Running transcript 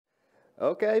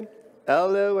Okay,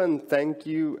 hello and thank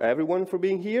you everyone for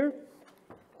being here.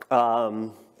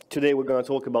 Today we're going to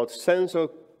talk about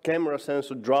camera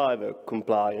sensor driver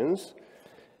compliance.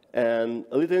 And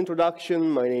a little introduction,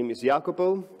 my name is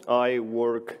Jacopo. I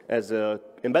work as an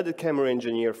embedded camera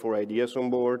engineer for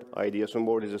IdeasOnBoard.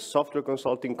 IdeasOnBoard is a software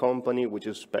consulting company which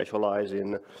is specialized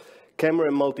in camera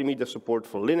and multimedia support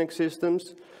for Linux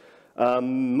systems.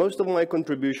 Most of my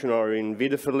contributions are in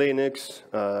video for Linux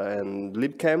and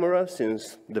libcamera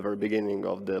since the very beginning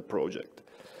of the project.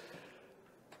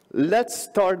 Let's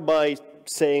start by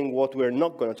saying what we're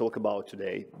not going to talk about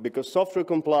today, because software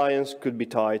compliance could be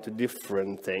tied to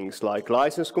different things, like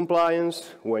license compliance,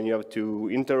 when you have to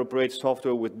interoperate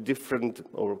software with different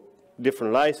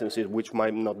licenses, which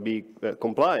might not be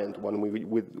compliant one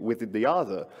with the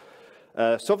other.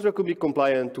 Software could be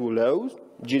compliant to laws.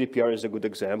 GDPR is a good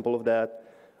example of that.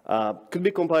 Could be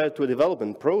compliant to a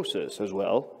development process as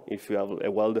well, if you have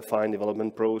a well-defined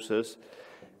development process.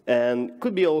 And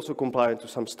could be also compliant to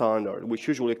some standard, which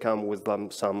usually come with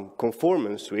some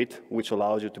conformance suite, which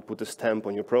allows you to put a stamp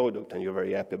on your product, and you're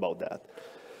very happy about that.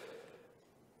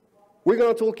 We're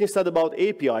going to talk instead about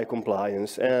API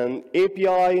compliance, and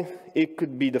API, it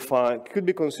could be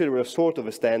considered a sort of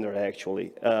a standard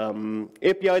actually. An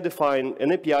API defines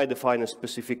a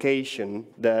specification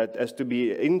that has to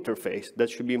be an interface that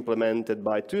should be implemented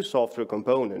by two software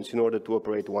components in order to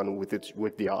operate one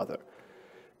with the other.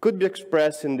 Could be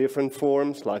expressed in different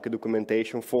forms, like a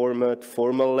documentation format,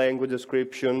 formal language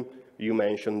description, you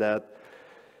mentioned that.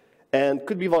 And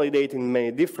could be validated in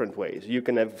many different ways. You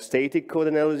can have static code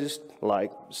analysis,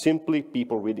 like simply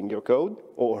people reading your code,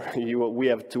 or we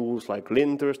have tools like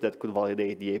linters that could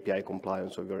validate the API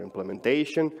compliance of your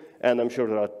implementation. And I'm sure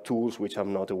there are tools which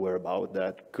I'm not aware about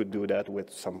that could do that with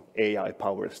some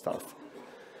AI-powered stuff.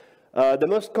 The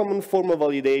most common form of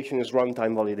validation is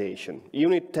runtime validation.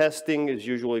 Unit testing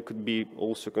could be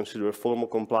also considered formal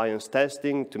compliance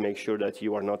testing to make sure that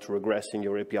you are not regressing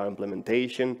your API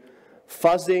implementation.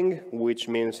 Fuzzing, which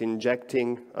means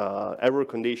injecting error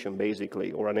condition,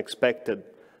 basically, or unexpected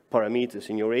parameters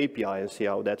in your API and see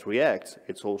how that reacts.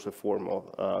 It's also a form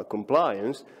of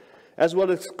compliance, as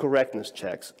well as correctness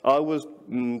checks. I was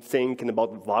thinking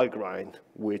about valgrind,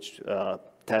 which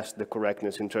tests the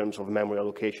correctness in terms of memory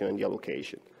allocation and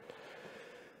deallocation.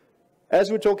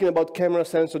 As we're talking about camera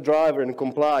sensor driver and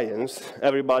compliance,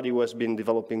 everybody who has been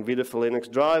developing video for Linux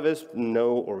drivers know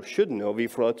or should know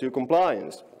v4.2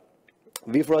 compliance.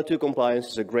 v4.2 compliance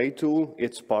is a great tool.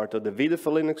 It's part of the video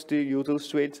for Linux util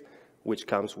suite, which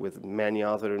comes with many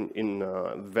other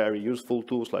very useful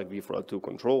tools like v4.2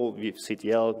 control,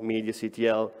 CTL, media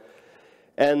CTL.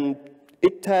 And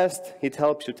it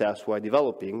helps you test while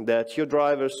developing that your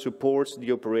driver supports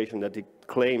the operation that it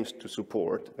claims to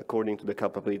support according to the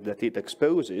capability that it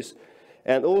exposes,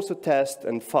 and also test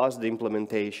and fuzz the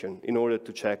implementation in order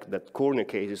to check that corner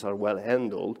cases are well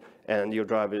handled and your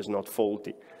driver is not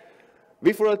faulty.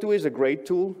 v4.2 is a great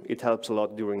tool. It helps a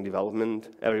lot during development.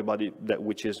 Everybody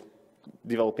which is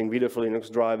developing video for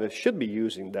Linux drivers should be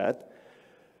using that.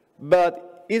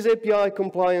 But is API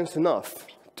compliance enough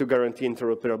to guarantee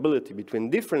interoperability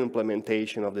between different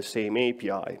implementation of the same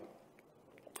API?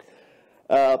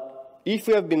 If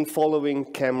you have been following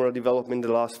camera development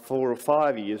the last 4 or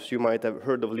 5 years, you might have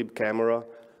heard of libcamera.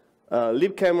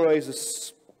 Libcamera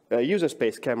is a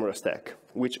user-space camera stack,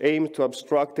 which aims to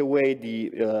abstract away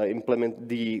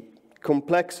the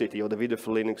complexity of the video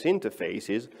for Linux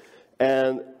interfaces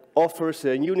and offers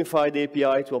a unified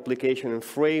API to application and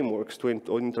frameworks to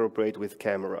interoperate with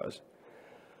cameras.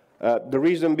 The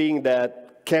reason being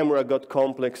that camera got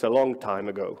complex a long time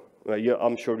ago.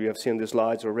 I'm sure you have seen the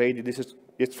slides already.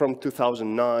 It's from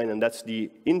 2009, and that's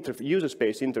the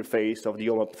user-space interface of the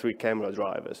OMAP3 camera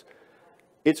drivers.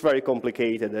 It's very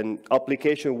complicated, and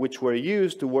applications which were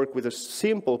used to work with a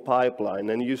simple pipeline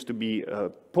and used to be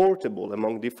portable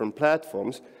among different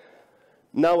platforms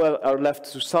now are left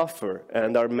to suffer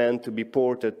and are meant to be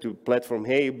ported to platform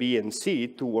A, B, and C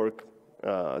to work.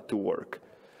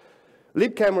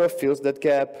 libcamera fills that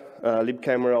gap.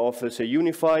 libcamera offers a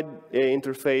unified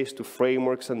interface to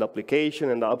frameworks and application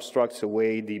and abstracts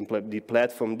away the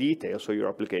platform details so your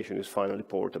application is finally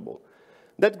portable.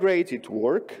 That's great, it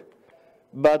works.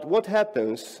 But what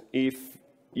happens if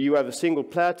you have a single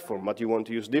platform, but you want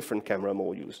to use different camera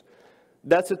modules?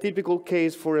 That's a typical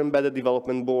case for embedded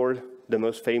development board. The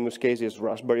most famous case is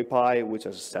Raspberry Pi, which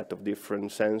has a set of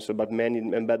different sensors, but many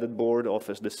embedded board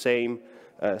offers the same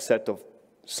set of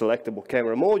selectable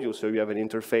camera modules, so you have an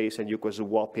interface and you can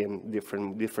swap in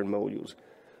different modules.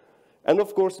 And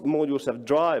of course, modules have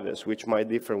drivers, which might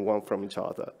differ one from each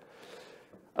other.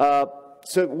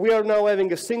 So we are now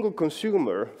having a single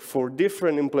consumer for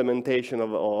different implementation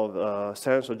of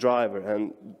sensor driver.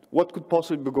 And what could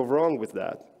possibly go wrong with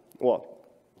that? Well,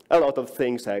 a lot of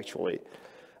things, actually.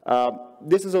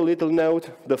 This is a little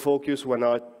note. The focus when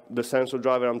the sensor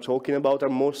driver I'm talking about are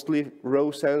mostly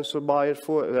row sensor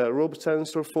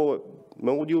for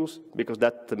modules, because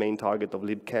that's the main target of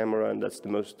libcamera, and that's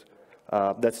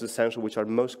the sensor which are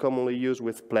most commonly used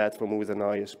with platform with an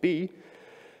ISP.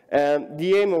 And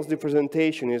the aim of the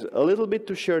presentation is a little bit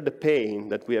to share the pain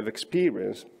that we have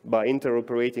experienced by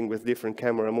interoperating with different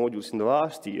camera modules in the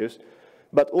last years,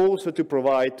 but also to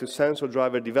provide to sensor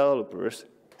driver developers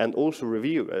and also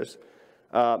reviewers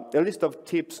a list of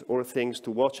tips or things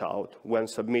to watch out when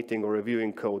submitting or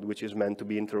reviewing code which is meant to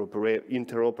be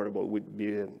interoperable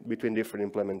between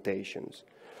different implementations.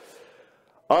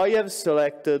 I have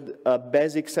selected a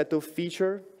basic set of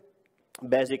features.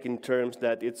 Basic in terms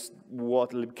that it's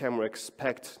what libcamera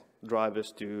expects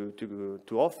drivers to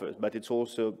offer, but it's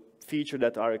also features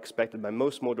that are expected by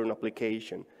most modern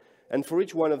applications. And for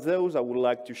each one of those, I would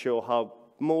like to show how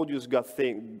modules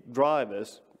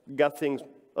drivers got things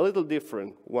a little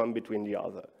different one between the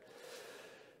other.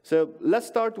 So let's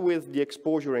start with the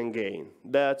exposure and gain.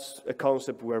 That's a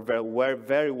concept we're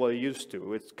very well used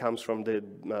to. It comes from the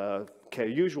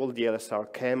usual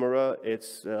DSLR camera.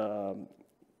 It's a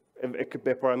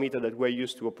parameter that we're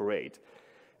used to operate.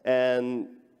 And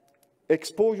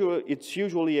exposure, it's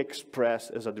usually expressed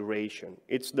as a duration.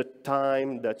 It's the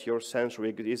time that your sensor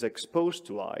is exposed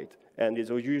to light, and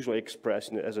it's usually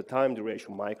expressed as a time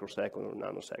duration, microsecond or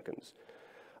nanoseconds.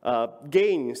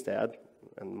 Gain instead,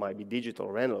 and might be digital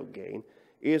or analog gain,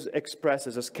 is expressed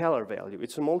as a scalar value.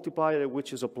 It's a multiplier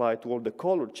which is applied to all the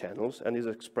color channels and is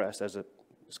expressed as a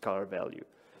scalar value.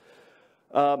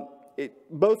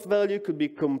 Both values could be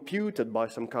computed by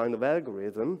some kind of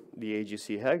algorithm, the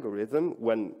AGC algorithm,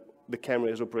 when the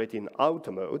camera is operating in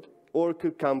auto mode, or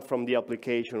could come from the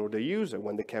application or the user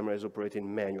when the camera is operating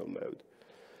in manual mode.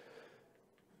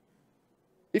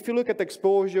 If you look at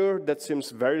exposure, that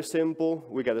seems very simple.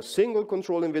 We got a single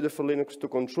control in NVIDIA for Linux to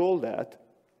control that,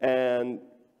 and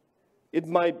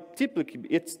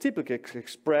it's typically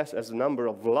expressed as a number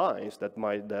of lines that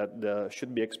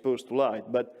should be exposed to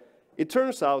light, but it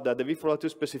turns out that the V4L2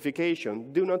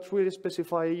 specification do not really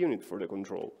specify a unit for the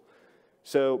control.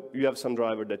 So you have some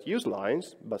drivers that use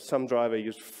lines, but some drivers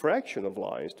use fraction of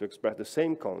lines to express the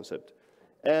same concept.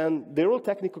 And they're all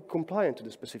technically compliant to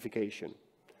the specification.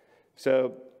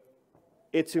 So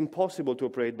it's impossible to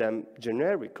operate them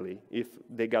generically if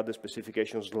they got the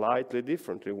specifications slightly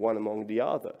differently, one among the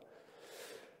other.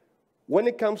 When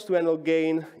it comes to analog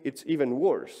gain, it's even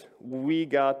worse. We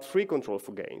got three controls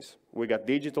for gains. We got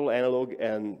digital, analog,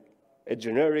 and a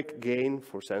generic gain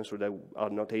for sensors that are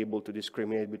not able to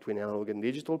discriminate between analog and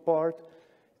digital part.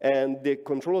 And the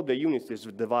control of the unit is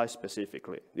device-specific.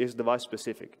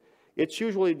 It's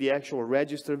usually the actual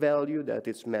register value that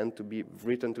it's meant to be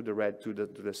written to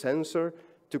the sensor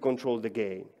to control the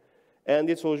gain. And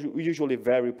it's also usually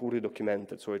very poorly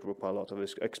documented, so it requires a lot of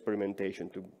experimentation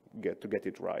to get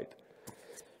it right.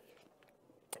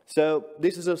 So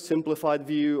this is a simplified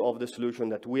view of the solution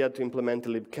that we had to implement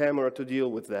in libcamera to deal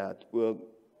with that. Well,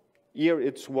 here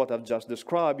it's what I've just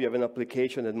described. You have an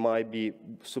application that might be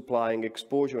supplying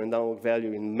exposure and analog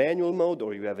value in manual mode,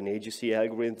 or you have an AGC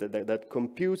algorithm that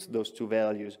computes those two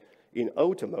values in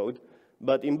auto mode.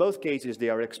 But in both cases, they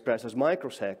are expressed as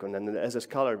microsecond and as a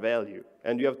scalar value.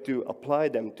 And you have to apply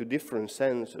them to different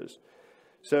sensors.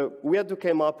 So we had to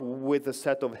come up with a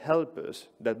set of helpers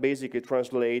that basically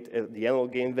translate the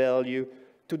analog gain value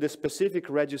to the specific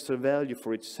register value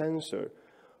for each sensor.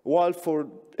 While for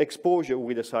exposure,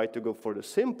 we decide to go for the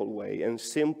simple way and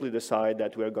simply decide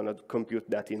that we're going to compute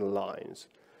that in lines.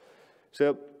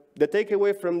 So the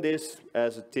takeaway from this,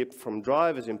 as a tip from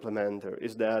drivers implementer,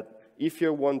 is that if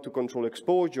you want to control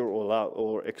exposure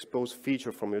or expose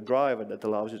feature from your driver that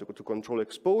allows you to control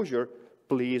exposure,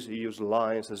 please use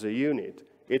lines as a unit.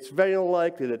 It's very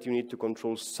unlikely that you need to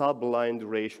control sub-line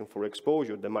duration for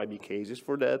exposure. There might be cases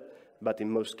for that, but in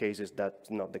most cases, that's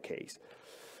not the case.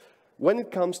 When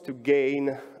it comes to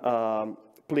gain,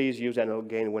 please use analog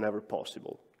gain whenever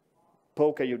possible.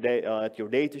 Poke at your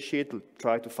data sheet,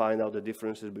 try to find out the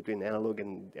differences between analog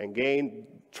and gain.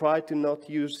 Try to not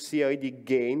use CID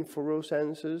gain for row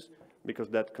sensors, because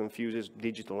that confuses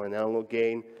digital and analog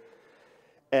gain.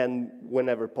 And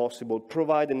whenever possible,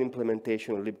 provide an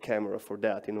implementation of libcamera for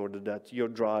that in order that your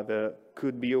driver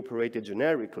could be operated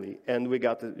generically. And we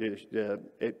got a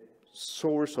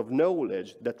source of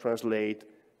knowledge that translates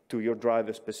to your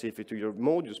driver specific, to your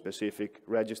module specific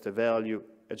register value,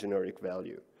 a generic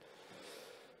value.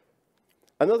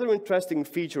 Another interesting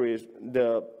feature is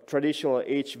the traditional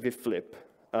HV flip.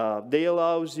 They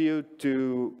allows you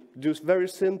to do very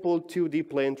simple 2D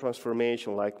plane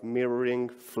transformation like mirroring,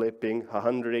 flipping,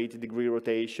 180-degree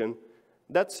rotation.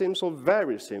 That seems all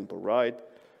very simple, right?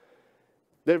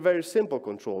 They're very simple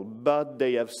control, but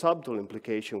they have subtle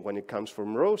implication when it comes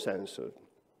from row sensors,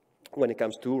 when it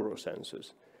comes to row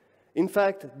sensors. In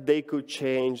fact, they could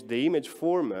change the image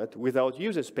format without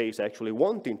user space actually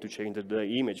wanting to change the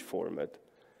image format.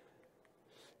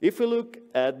 If we look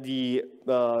at the,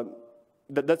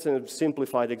 that's a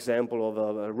simplified example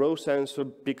of a row sensor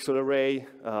pixel array.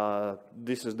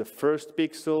 This is the first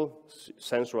pixel.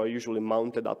 Sensors are usually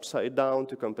mounted upside down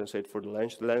to compensate for the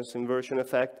lens inversion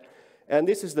effect. And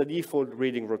this is the default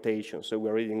reading rotation. So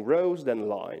we're reading rows, then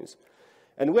lines.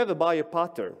 And we have a Bayer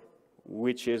pattern,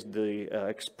 which is the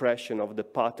expression of the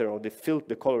pattern of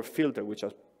the color filter which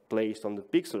is placed on the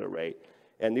pixel array.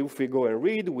 And if we go and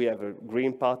read, we have a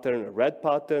green pattern, a red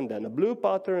pattern, then a blue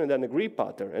pattern, and then a green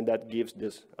pattern, and that gives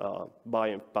this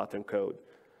Bayer pattern code.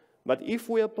 But if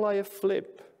we apply a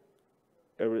flip,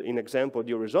 in example,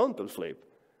 the horizontal flip,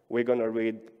 we're going to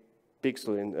read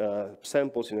pixel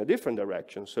samples in a different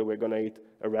direction. So we're going to hit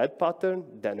a red pattern,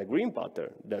 then a green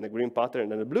pattern, then a green pattern,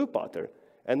 then a blue pattern.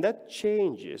 And that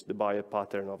changes the Bayer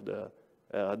pattern of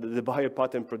the Bayer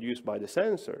pattern produced by the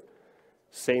sensor.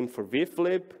 Same for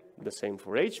V-flip, the same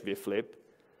for HV flip.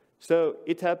 So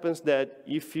it happens that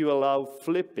if you allow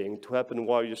flipping to happen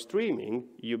while you're streaming,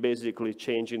 you're basically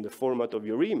changing the format of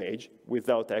your image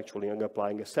without actually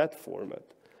applying a set format.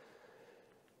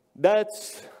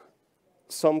 That's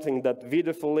something that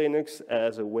Video for Linux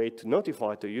has a way to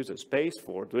notify to user space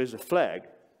for. There is a flag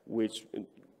which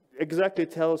exactly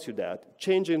tells you that.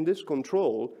 Changing this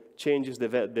control changes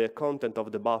the content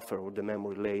of the buffer or the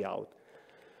memory layout.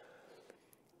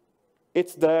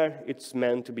 It's there, it's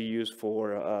meant to be used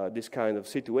for this kind of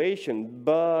situation,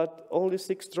 but only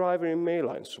 6 driver in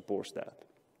mainline supports that.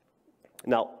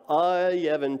 Now, I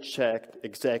haven't checked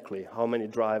exactly how many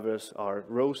drivers are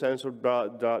row sensor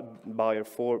Bayer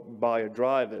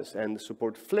drivers and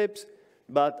support flips,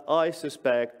 but I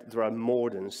suspect there are more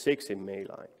than 6 in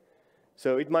mainline.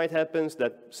 So it might happen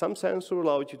that some sensor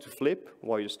allows you to flip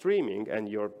while you're streaming and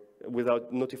you're,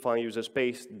 without notifying user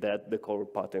space, that the color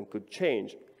pattern could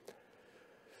change.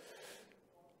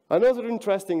 Another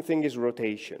interesting thing is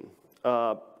rotation.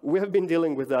 We have been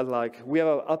dealing with that, like we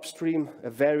have upstream a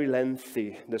very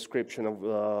lengthy description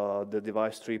of the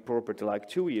device tree property like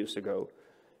 2 years ago.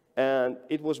 And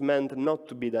it was meant not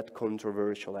to be that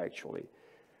controversial, actually.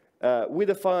 We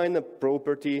define a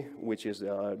property, which is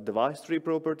a device tree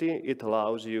property. It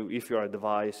allows you, if you are a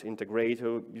device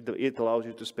integrator, it allows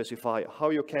you to specify how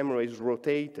your camera is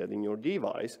rotated in your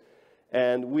device.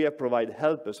 And we have provided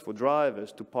helpers for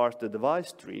drivers to parse the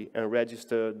device tree and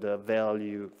register the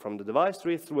value from the device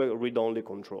tree through a read-only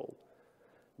control.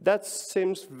 That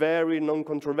seems very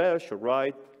non-controversial,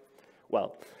 right?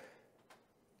 Well,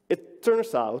 it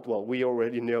turns out, well, we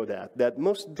already know that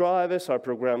most drivers are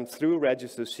programmed through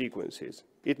register sequences.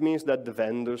 It means that the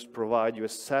vendors provide you a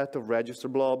set of register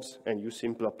blobs, and you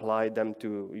simply apply them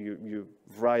to, you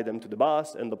write them to the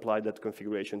bus and apply that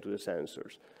configuration to the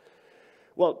sensors.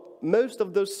 Well, most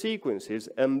of those sequences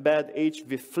embed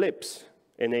HV flips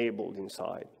enabled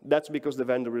inside. That's because the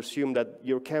vendor assumed that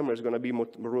your camera is going to be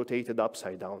rotated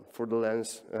upside down for the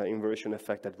lens inversion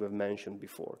effect that we've mentioned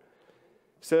before.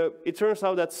 So it turns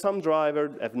out that some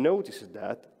drivers have noticed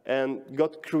that and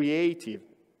got creative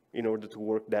in order to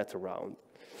work that around.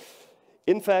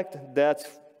 In fact,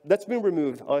 that's been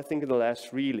removed, I think, in the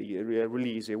last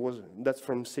release. That's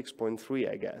from 6.3,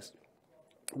 I guess.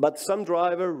 But some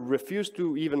drivers refused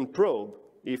to even probe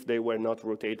if they were not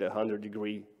rotated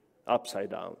 100-degree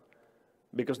upside down,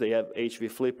 because they have HV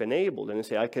flip enabled, and they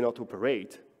say, I cannot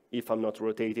operate if I'm not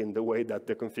rotating the way that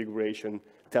the configuration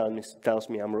tells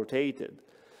me I'm rotated.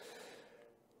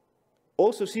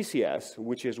 Also, CCS,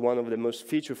 which is one of the most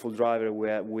featureful drivers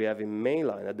we have in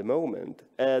mainline at the moment,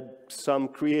 had some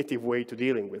creative way to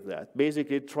dealing with that.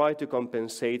 Basically, try to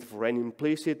compensate for an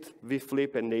implicit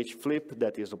V-flip and H-flip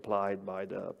that is applied by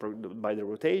the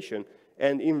rotation,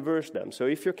 and inverse them. So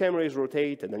if your camera is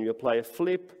rotated and you apply a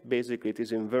flip, basically it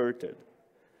is inverted.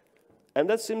 And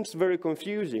that seems very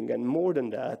confusing, and more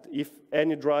than that, if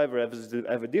any driver has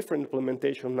a different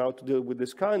implementation now to deal with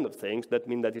this kind of things, that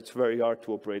means that it's very hard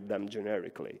to operate them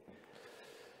generically.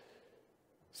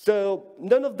 So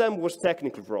none of them was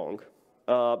technically wrong.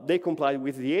 They complied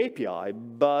with the API,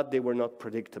 but they were not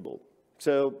predictable.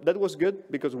 So that was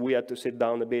good, because we had to sit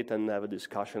down a bit and have a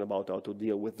discussion about how to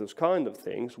deal with those kind of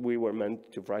things. We were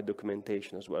meant to write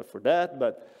documentation as well for that,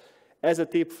 but As a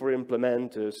tip for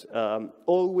implementers,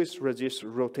 always register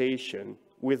rotation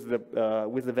with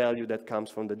the value that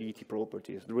comes from the DT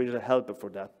properties. There is a helper for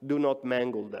that. Do not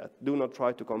mangle that. Do not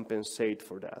try to compensate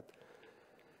for that.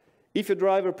 If your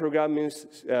driver programming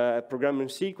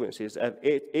sequences have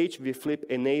HV flip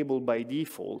enabled by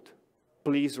default,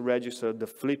 please register the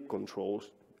flip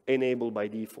controls enabled by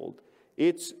default.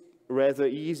 It's rather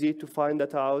easy to find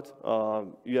that out.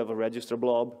 You have a register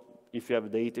blob. If you have a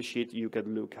data sheet, you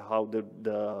can look how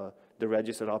the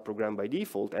registers are programmed by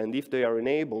default. And if they are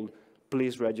enabled,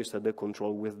 please register the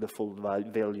control with the full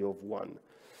value of 1.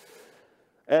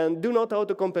 And do not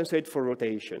auto-compensate for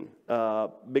rotation,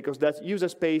 because that user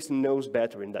space knows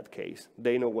better in that case.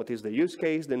 They know what is the use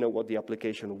case, they know what the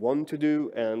application wants to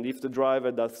do, and if the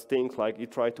driver does things like you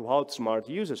try to outsmart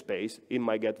user space, it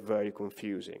might get very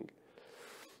confusing.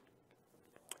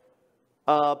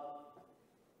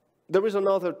 There is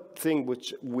another thing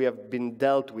which we have been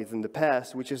dealt with in the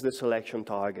past, which is the selection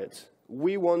targets.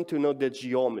 We want to know the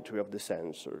geometry of the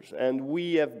sensors, and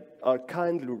we are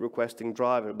kindly requesting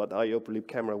driver, but I hope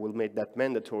libcamera will make that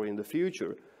mandatory in the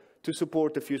future, to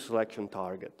support a few selection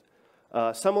targets.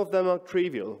 Some of them are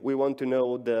trivial. We want to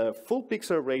know the full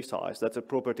pixel array size. That's a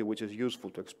property which is useful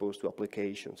to expose to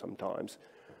applications sometimes.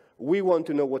 We want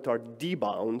to know what are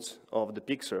debounds of the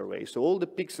pixel array. So all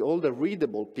the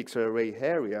readable pixel array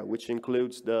area, which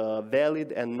includes the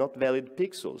valid and not valid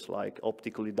pixels, like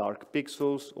optically dark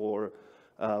pixels, or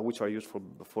which are used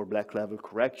for black level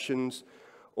corrections,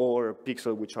 or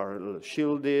pixels which are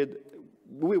shielded.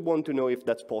 We want to know if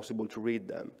that's possible to read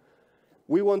them.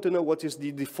 We want to know what is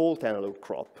the default analog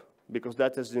crop, because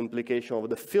that is the implication of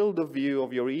the field of view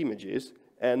of your images.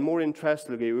 And more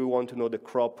interestingly, we want to know the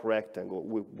crop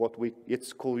rectangle,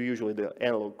 it's called usually the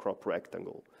analog crop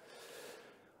rectangle.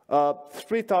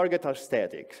 3 targets are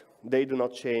static. They do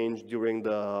not change during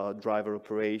the driver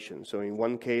operation. So in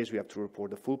one case, we have to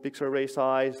report the full pixel array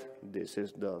size. This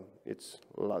is it's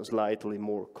slightly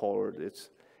more colored.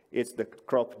 It's the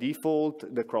crop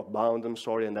default, the crop bound, I'm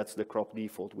sorry, and that's the crop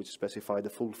default, which specifies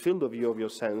the full field of view of your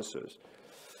sensors.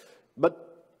 But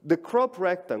the crop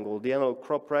rectangle, the analog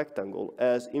crop rectangle,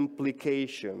 has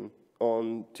implication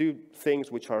on 2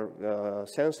 things which are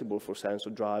sensible for sensor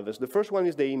drivers. The first one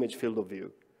is the image field of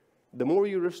view. The more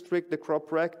you restrict the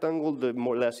crop rectangle, the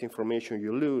more less information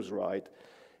you lose, right?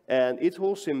 And it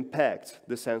also impacts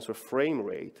the sensor frame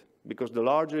rate, because the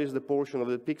larger is the portion of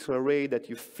the pixel array that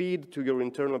you feed to your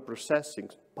internal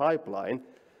processing pipeline,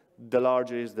 the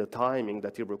larger is the timing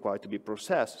that is required to be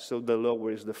processed, so the lower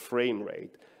is the frame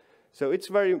rate. So it's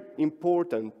very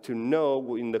important to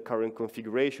know in the current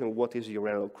configuration what is your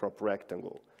analog crop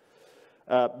rectangle.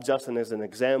 Just as an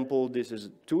example, this is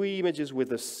 2 images with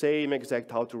the same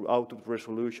exact output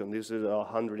resolution. This is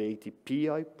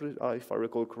 180p, if I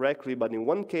recall correctly, but in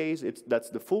one case, that's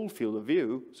the full field of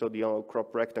view, so the analog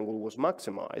crop rectangle was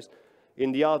maximized.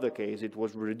 In the other case, it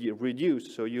was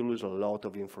reduced, so you lose a lot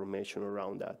of information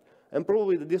around that. And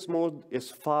probably this mode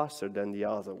is faster than the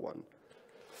other one.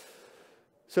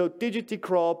 So TGT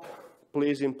crop,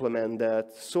 please implement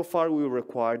that. So far, we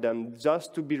require them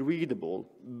just to be readable,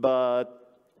 but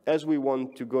as we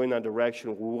want to go in a direction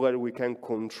where we can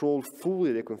control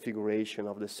fully the configuration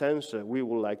of the sensor, we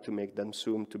would like to make them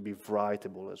soon to be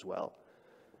writable as well,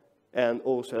 and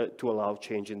also to allow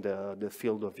changing the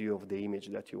field of view of the image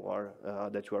that you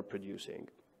are producing.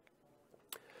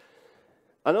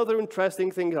 Another interesting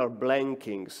thing are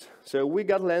blankings. So we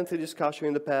got lengthy discussion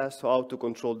in the past how to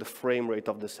control the frame rate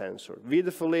of the sensor. VIDA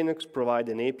for Linux provide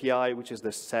an API, which is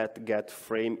the set get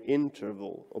frame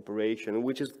interval operation,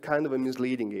 which is kind of a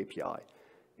misleading API.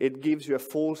 It gives you a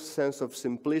false sense of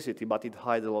simplicity, but it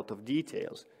hides a lot of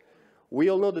details. We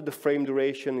all know that the frame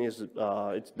duration is,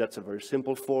 that's a very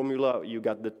simple formula. You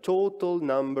got the total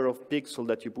number of pixels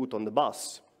that you put on the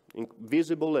bus,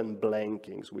 visible and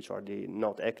blankings, which are the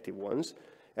not active ones,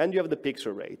 and you have the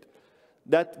pixel rate.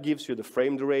 That gives you the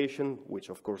frame duration, which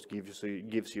of course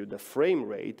gives you the frame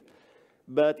rate,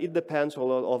 but it depends on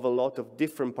a lot of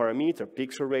different parameters,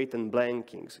 pixel rate and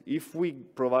blankings. If we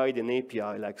provide an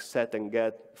API like set and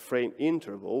get frame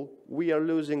interval, we are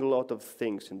losing a lot of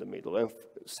things in the middle, and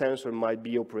sensor might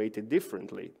be operated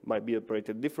differently, might be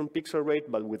operated different pixel rate,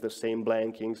 but with the same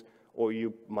blankings, or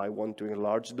you might want to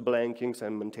enlarge the blankings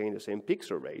and maintain the same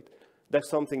pixel rate. That's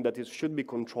something that should be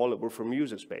controllable from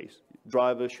user space.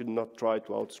 Drivers should not try to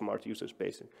outsmart user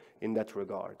space in that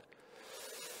regard.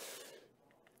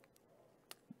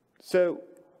 So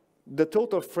the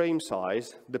total frame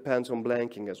size depends on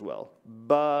blanking as well.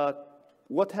 But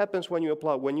what happens when you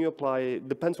apply,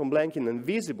 depends on blanking and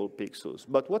visible pixels.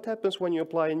 But what happens when you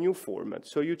apply a new format?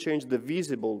 So you change the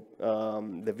visible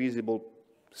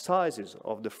sizes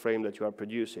of the frame that you are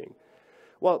producing?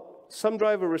 Well, some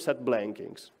drivers set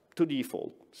blankings to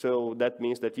default. So that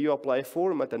means that you apply a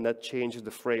format and that changes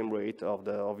the frame rate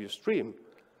of your stream.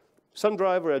 Some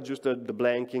drivers adjust the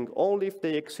blanking only if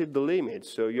they exceed the limit.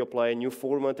 So you apply a new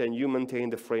format and you maintain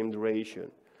the frame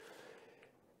duration.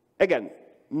 Again,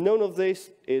 none of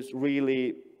this is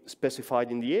really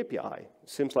specified in the API.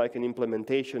 Seems like an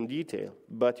implementation detail.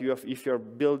 But if you're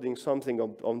building something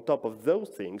on top of those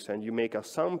things and you make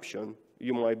assumption,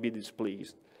 you might be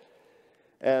displeased.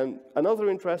 And another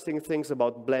interesting thing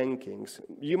about blankings,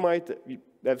 you might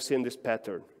have seen this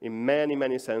pattern in many,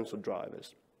 many sensor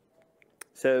drivers.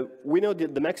 So we know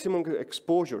that the maximum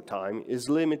exposure time is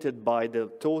limited by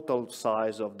the total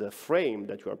size of the frame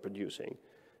that you are producing.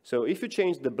 So if you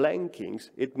change the blankings,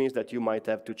 it means that you might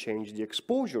have to change the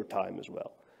exposure time as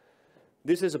well.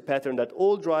 This is a pattern that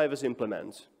all drivers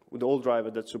implement, with all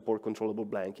drivers that support controllable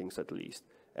blankings at least.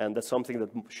 And that's something that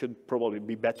should probably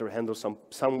be better handled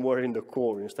somewhere in the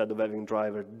core instead of having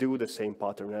driver do the same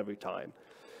pattern every time.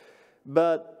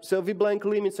 But so VBlank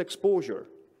limits exposure.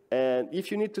 And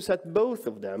if you need to set both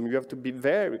of them, you have to be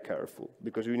very careful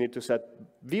because you need to set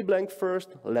VBlank first,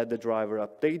 let the driver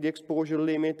update the exposure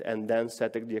limit, and then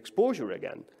set the exposure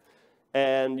again.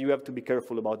 And you have to be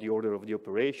careful about the order of the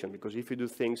operation because if you do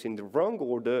things in the wrong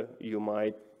order, you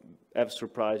might have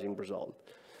surprising result.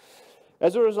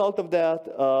 As a result of that,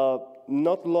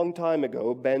 not a long time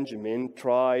ago, Benjamin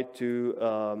tried to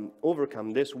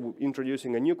overcome this,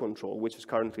 introducing a new control, which is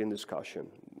currently in discussion.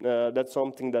 That's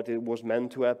something that it was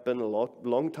meant to happen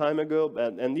long time ago,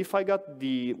 and if I got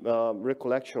the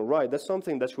recollection right, that's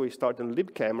something that we started in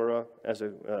libcamera as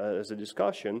a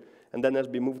discussion, and then has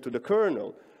been moved to the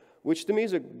kernel, which to me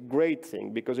is a great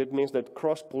thing, because it means that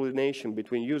cross-pollination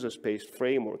between user-space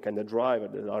framework and the driver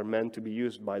that are meant to be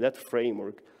used by that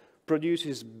framework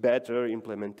produces better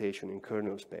implementation in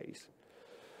kernel space.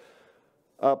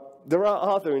 There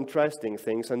are other interesting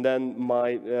things, and then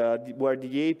where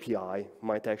the API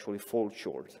might actually fall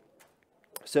short.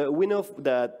 So we know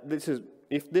that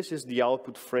if this is the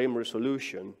output frame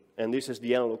resolution, and this is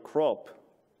the analog crop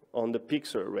on the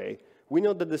pixel array, we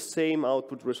know that the same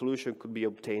output resolution could be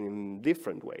obtained in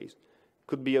different ways. It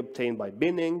could be obtained by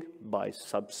binning, by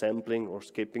subsampling or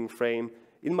skipping frame.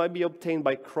 It might be obtained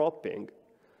by cropping.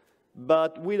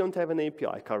 But we don't have an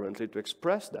API currently to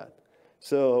express that.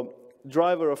 So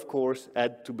driver, of course,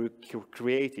 had to be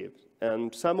creative.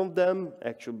 And some of them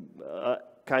actually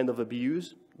kind of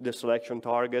abuse the selection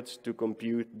targets to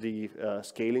compute the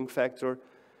scaling factor.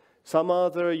 Some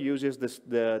other uses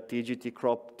the TGT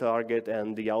crop target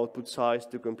and the output size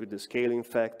to compute the scaling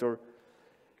factor.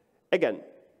 Again,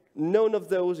 none of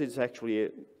those is actually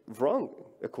wrong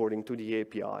according to the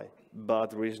API. But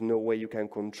there is no way you can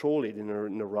control it in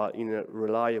a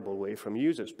reliable way from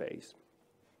user space.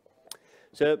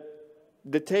 So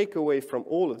the takeaway from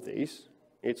all of this,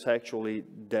 it's actually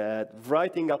that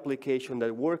writing application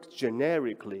that works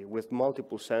generically with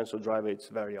multiple sensor drivers, it's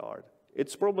very hard.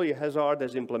 It's probably as hard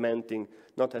as implementing,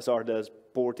 not as hard as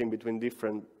porting between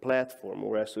different platforms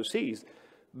or SoCs,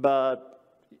 but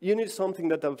you need something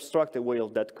that abstracts away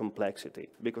of that complexity,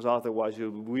 because otherwise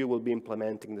we will be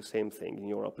implementing the same thing in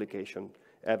your application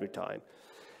every time.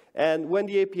 And when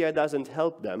the API doesn't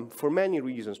help them, for many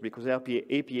reasons, because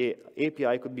API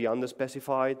could be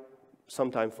underspecified,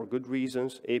 sometimes for good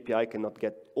reasons, API cannot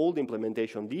get all the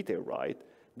implementation detail right,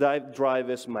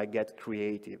 drivers might get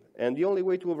creative. And the only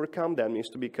way to overcome them is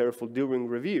to be careful during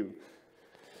review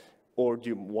or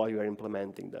while you are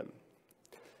implementing them.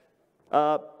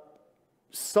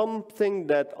 Something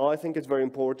that I think is very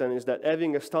important is that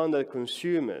having a standard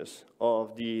consumers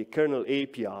of the kernel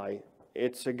API,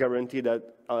 it's a guarantee that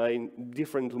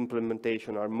different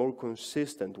implementations are more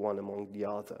consistent one among the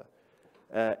other.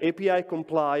 API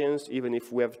compliance, even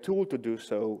if we have tool to do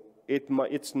so,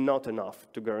 it's not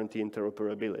enough to guarantee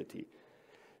interoperability.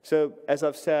 So, as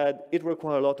I've said, it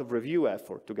requires a lot of review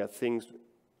effort to get things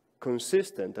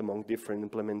consistent among different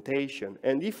implementation.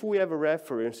 And if we have a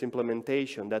reference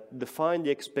implementation that defines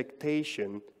the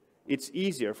expectation, it's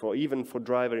easier even for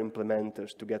driver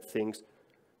implementers to get things,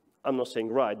 I'm not saying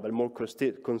right, but more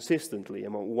consistently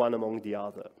one among the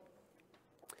other.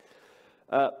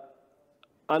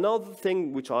 Another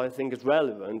thing which I think is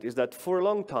relevant is that for a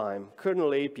long time,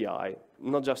 kernel API,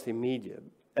 not just in media,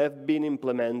 have been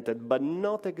implemented but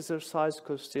not exercised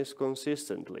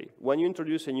consistently. When you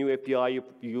introduce a new API,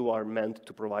 you are meant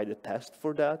to provide a test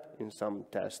for that in some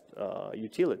test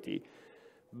utility.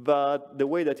 But the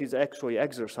way that is actually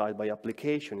exercised by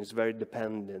application is very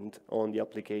dependent on the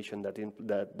application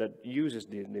that uses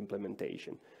the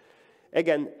implementation.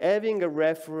 Again, having a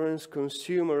reference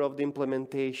consumer of the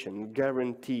implementation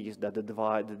guarantees that the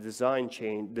design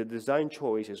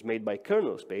choices made by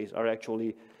kernel space are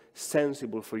actually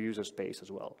sensible for user space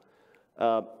as well.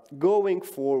 Going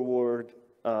forward,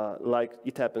 like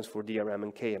it happens for DRM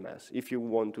and KMS, if you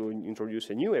want to introduce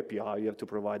a new API, you have to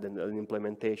provide an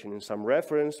implementation in some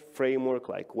reference framework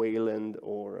like Wayland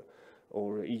or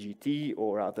EGT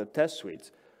or other test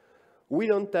suites. We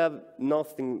don't have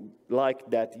nothing like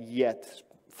that yet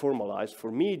formalized for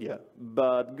media,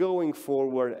 but going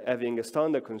forward, having a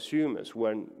standard consumers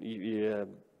when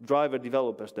driver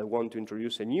developers that want to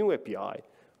introduce a new API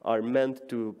are meant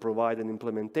to provide an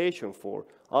implementation for,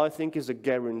 I think is a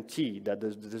guarantee that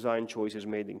the design choices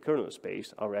made in kernel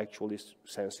space are actually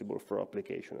sensible for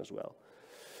application as well.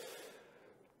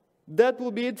 That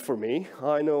will be it for me.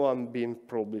 I know I'm being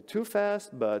probably too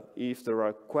fast, but if there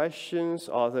are questions,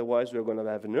 otherwise we're going to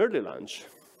have an early lunch.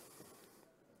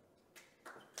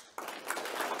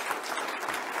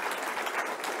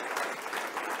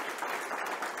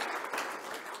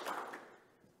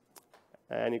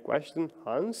 Any question?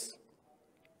 Hans?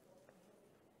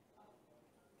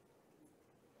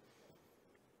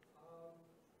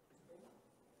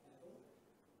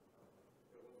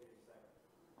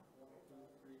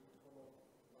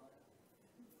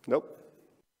 Nope.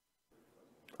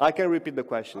 I can repeat the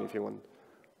question if you want.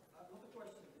 Not the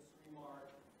question, this remark.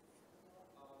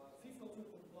 FIFA 2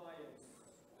 compliance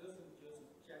doesn't just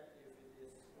check if it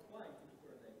is applying to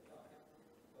the current API,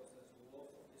 because there's a lot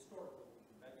of historical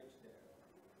baggage there.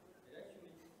 It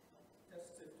actually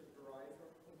tests if the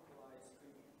driver complies to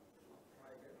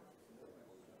try again.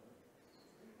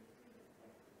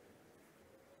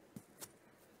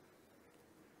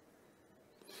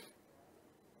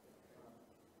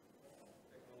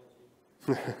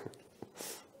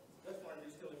 That's why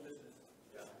you're still in business.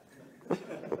 Yeah.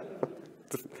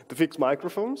 To fix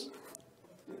microphones?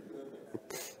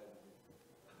 Okay.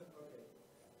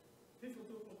 FIFA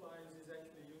 2 compliance is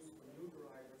actually used for new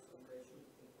drivers, and they should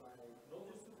comply not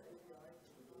just to the API,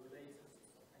 but the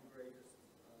latest and greatest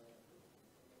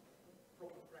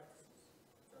proper practices.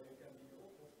 So you can be a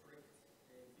lot more strict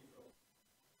in FIFA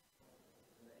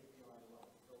and the API level.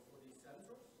 So for these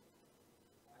sensors,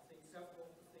 I think several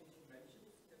of the things you mentioned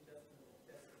can definitely be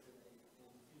tested in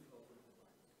FIFA 2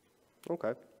 compliance.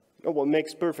 Okay. Oh, well, it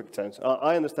makes perfect sense.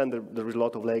 I understand that there is a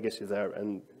lot of legacy there.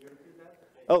 And Can you repeat that?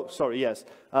 oh, sorry, yes.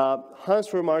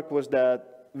 Hans' remark was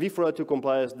that V402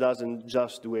 compliance doesn't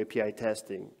just do API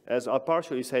testing. As I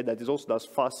partially said, that it also does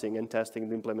fuzzing and testing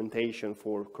the implementation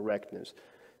for correctness.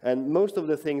 And most of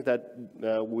the things that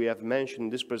we have mentioned in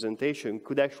this presentation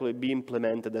could actually be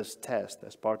implemented as test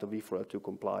as part of V402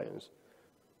 compliance.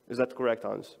 Is that correct,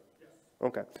 Hans? Yes.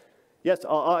 Okay. Yes,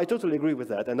 I totally agree with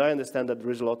that, and I understand that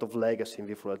there is a lot of legacy in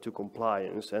V402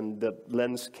 compliance, and the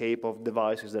landscape of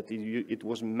devices that it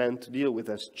was meant to deal with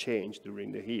has changed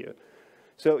during the year.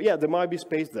 So yeah, there might be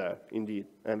space there, indeed,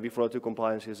 and V402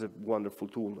 compliance is a wonderful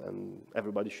tool, and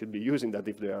everybody should be using that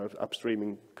if they are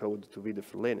upstreaming code to VIDA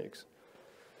for Linux.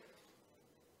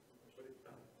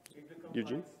 If the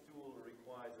Eugene? compliance tool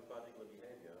requires a particular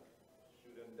behavior,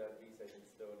 shouldn't that be set in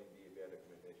stone in the API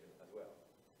documentation as well?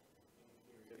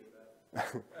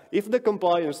 If the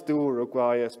compliance tool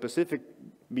requires specific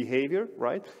behavior,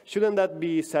 right, shouldn't that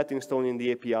be set in stone in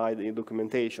the API, the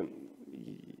documentation?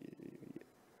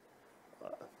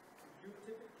 You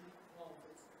typically, well,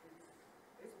 it's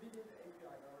been in the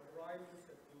API. There are drivers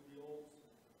that do the old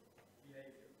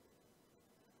behavior.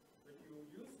 But you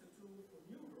use the tool for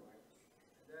new drivers.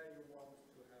 And there you want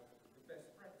to have the best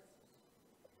practices.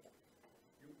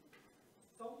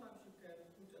 Sometimes you can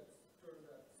put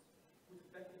it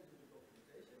back into the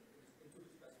documentation, into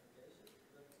the specification.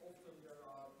 But often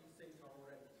these things are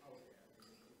already out there.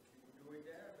 If you do it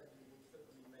there, then you will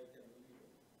certainly make them illegal.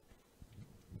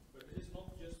 But it is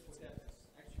not just for that, it's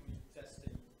actually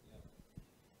testing. Yeah.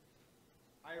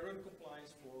 I run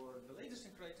compliance for the latest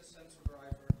and greatest sensor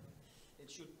driver. It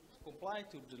should comply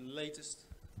to the latest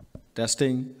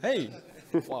testing. Hey!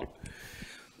 Wow.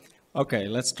 Okay,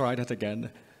 let's try that again.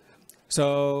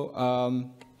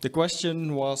 So the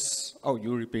question was, oh,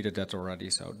 you repeated that already,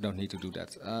 so don't need to do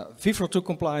that. V402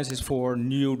 compliance is for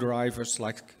new drivers,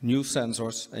 like new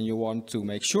sensors, and you want to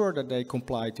make sure that they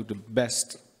comply to the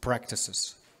best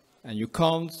practices. And you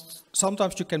can't,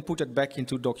 sometimes you can put it back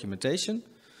into documentation,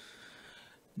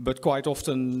 but quite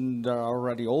often there are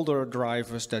already older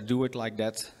drivers that do it like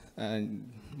that,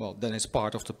 and well, then it's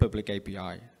part of the public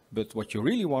API. But what you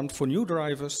really want for new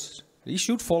drivers, they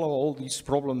should follow all these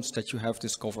problems that you have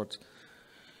discovered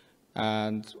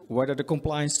And whether the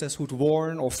compliance test would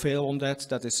warn or fail on that,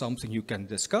 that is something you can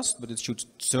discuss, but it should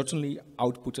certainly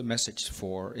output a message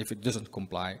for if it doesn't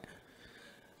comply.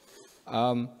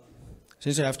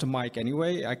 Since I have the mic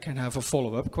anyway, I can have a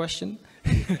follow-up question.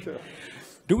 Sure.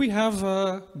 Do we have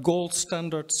a gold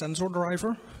standard sensor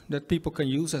driver that people can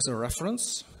use as a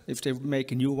reference if they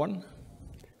make a new one?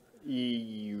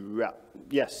 Yeah.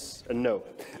 Yes and no.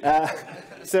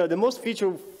 So the most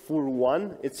featureful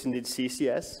one, it's indeed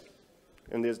CCS,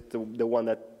 and it's the one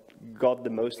that got the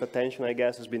most attention, I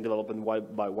guess, has been developed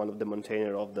by one of the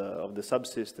maintainers of the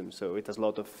subsystem. So it has a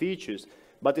lot of features,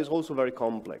 but it's also very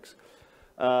complex.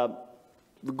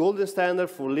 The golden standard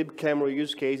for libcamera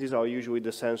use cases are usually the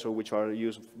sensors which are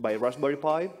used by Raspberry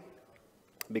Pi,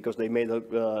 because they made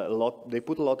they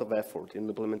put a lot of effort in the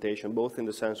implementation, both in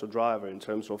the sensor driver in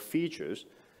terms of features,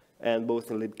 and both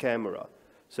in libcamera.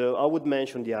 So I would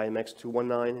mention the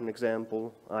IMX219, an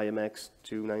example,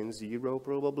 IMX290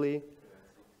 probably,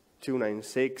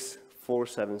 296,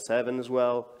 477 as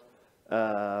well.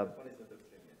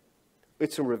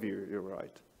 It's a review, you're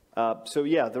right. So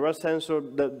yeah, there are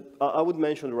sensors that I would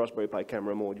mention the Raspberry Pi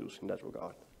camera modules in that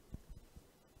regard.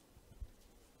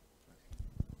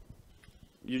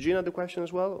 Eugene had the question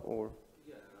as well, or?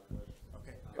 Yeah,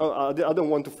 okay. Oh, I don't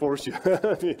want to force you.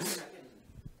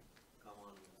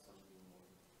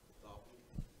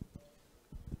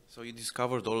 So you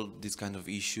discovered all these kind of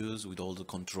issues with all the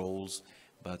controls,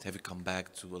 but have you come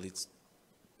back to, well, let's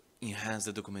enhance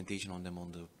the documentation on them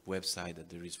on the website that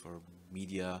there is for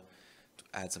media, to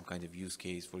add some kind of use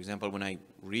case? For example, when I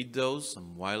read those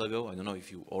some while ago, I don't know if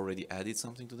you already added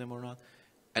something to them or not,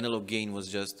 analog gain was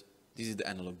just, this is the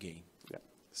analog gain. Yeah.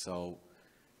 So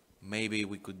maybe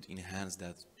we could enhance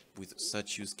that with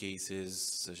such use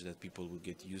cases, such that people will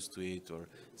get used to it, or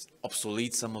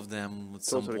obsolete some of them at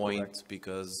some point, correct.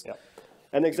 because... Yeah.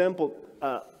 An example,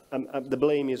 the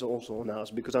blame is also on us,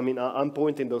 because I mean, I'm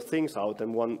pointing those things out,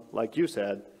 and one, like you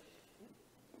said,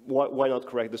 why not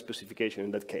correct the specification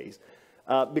in that case?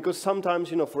 Because sometimes,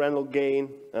 you know, for analog gain,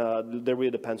 that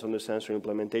really depends on the sensor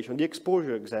implementation. The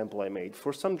exposure example I made,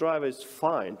 for some drivers, it's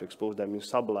fine to expose them in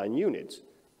subline units.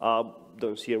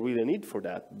 Don't see a really need for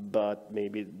that, but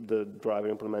maybe the driver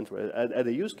implementer had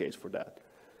a use case for that.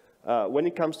 When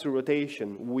it comes to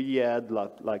rotation, we had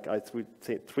like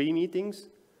three meetings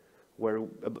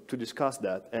to discuss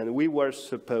that, and we were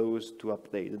supposed to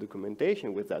update the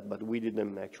documentation with that, but we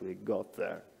didn't actually got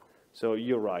there. So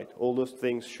you're right. All those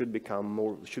things should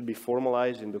be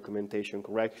formalized in documentation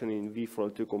correction in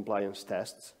V402 compliance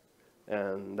tests.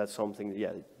 And that's something,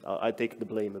 yeah, I take the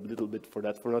blame a little bit for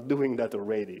that, for not doing that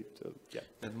already. So, yeah.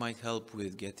 That might help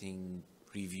with getting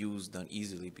reviews done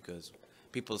easily, because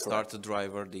people start a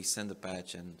driver, they send a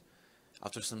patch, and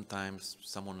after some time,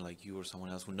 someone like you or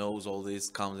someone else who knows all this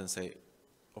comes and say,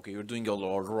 okay, you're doing it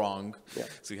all wrong, yeah.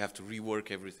 So you have to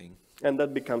rework everything. And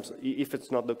that becomes, if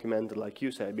it's not documented, like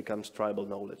you said, it becomes tribal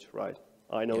knowledge, right?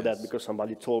 I know that because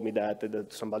somebody told me that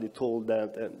somebody told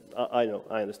that, and I know,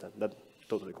 I understand. That's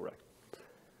totally correct.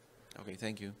 Okay,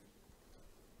 thank you.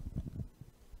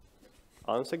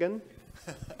 Hans again?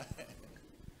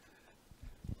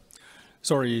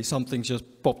 Sorry, something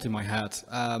just popped in my head.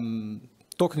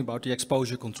 Talking about the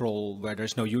exposure control where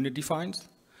there's no unit defined,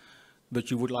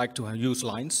 but you would like to use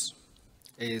lines.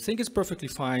 I think it's perfectly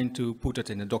fine to put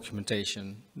it in the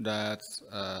documentation that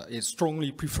it's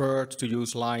strongly preferred to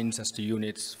use lines as the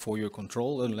units for your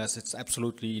control unless it's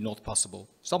absolutely not possible.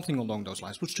 Something along those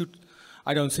lines, which should,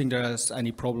 I don't think there's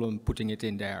any problem putting it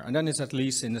in there. And then it's at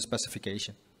least in the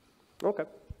specification. Okay,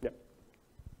 yeah.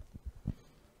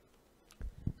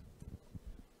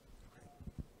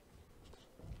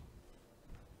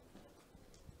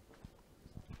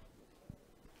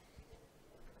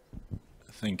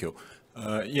 Thank you.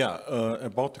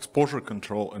 About exposure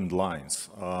control and lines,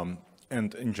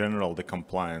 and in general the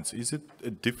compliance, is it a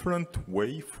different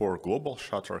way for global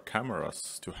shutter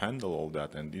cameras to handle all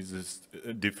that, and is this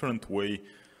a different way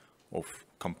of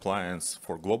compliance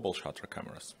for global shutter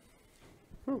cameras?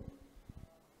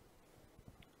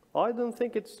 I don't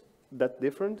think it's that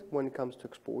different when it comes to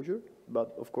exposure,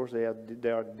 but of course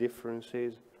there are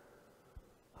differences.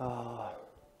 I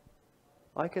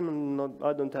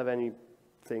don't have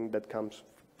anything that comes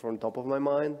from top of my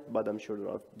mind, but I'm sure there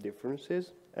are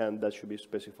differences, and that should be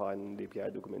specified in the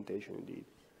API documentation indeed.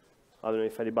 I don't know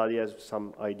if anybody has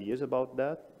some ideas about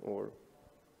that, or...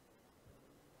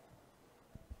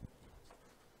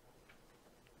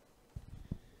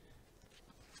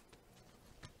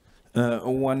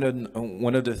 One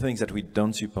of the things that we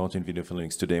don't support in video for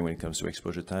Linux today when it comes to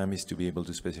exposure time is to be able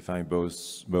to specify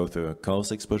both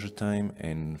coarse exposure time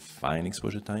and fine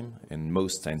exposure time, and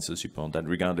most sensors support that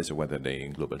regardless of whether they're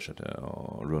global shutter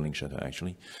or rolling shutter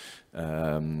actually,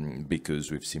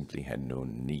 because we've simply had no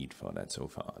need for that so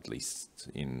far, at least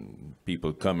in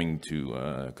people coming to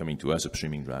us,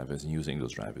 upstreaming drivers and using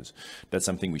those drivers. That's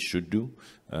something we should do,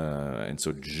 and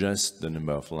so just the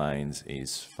number of lines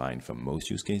is fine for most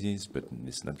use cases, but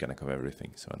it's not going to cover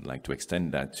everything. So I'd like to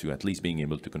extend that to at least being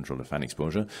able to control the fan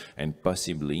exposure, and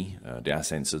possibly there are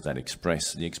sensors that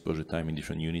express the exposure time in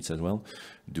different units as well.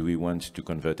 Do we want to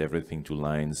convert everything to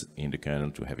lines in the kernel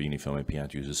to have a uniform API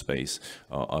to user space,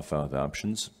 or offer other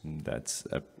options? That's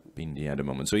up in the air at the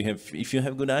moment. So if you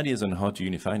have good ideas on how to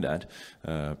unify that,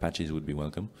 patches would be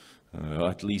welcome.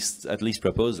 At least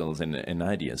proposals and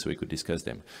ideas so we could discuss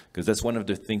them, because that's one of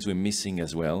the things we're missing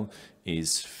as well,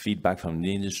 is feedback from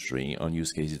the industry on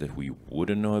use cases that we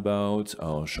wouldn't know about,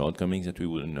 or shortcomings that we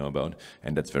wouldn't know about,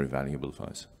 and that's very valuable for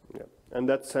us. Yeah. And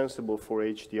that's sensible for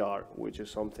HDR, which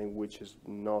is something which is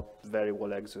not very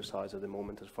well exercised at the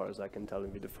moment as far as I can tell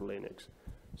in video for Linux.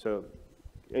 So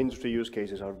industry use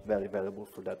cases are very valuable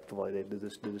for that to validate the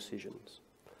decisions.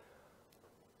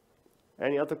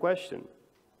 Any other question?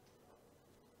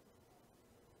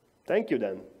 Thank you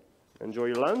then. Enjoy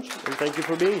your lunch, and thank you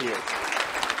for being here.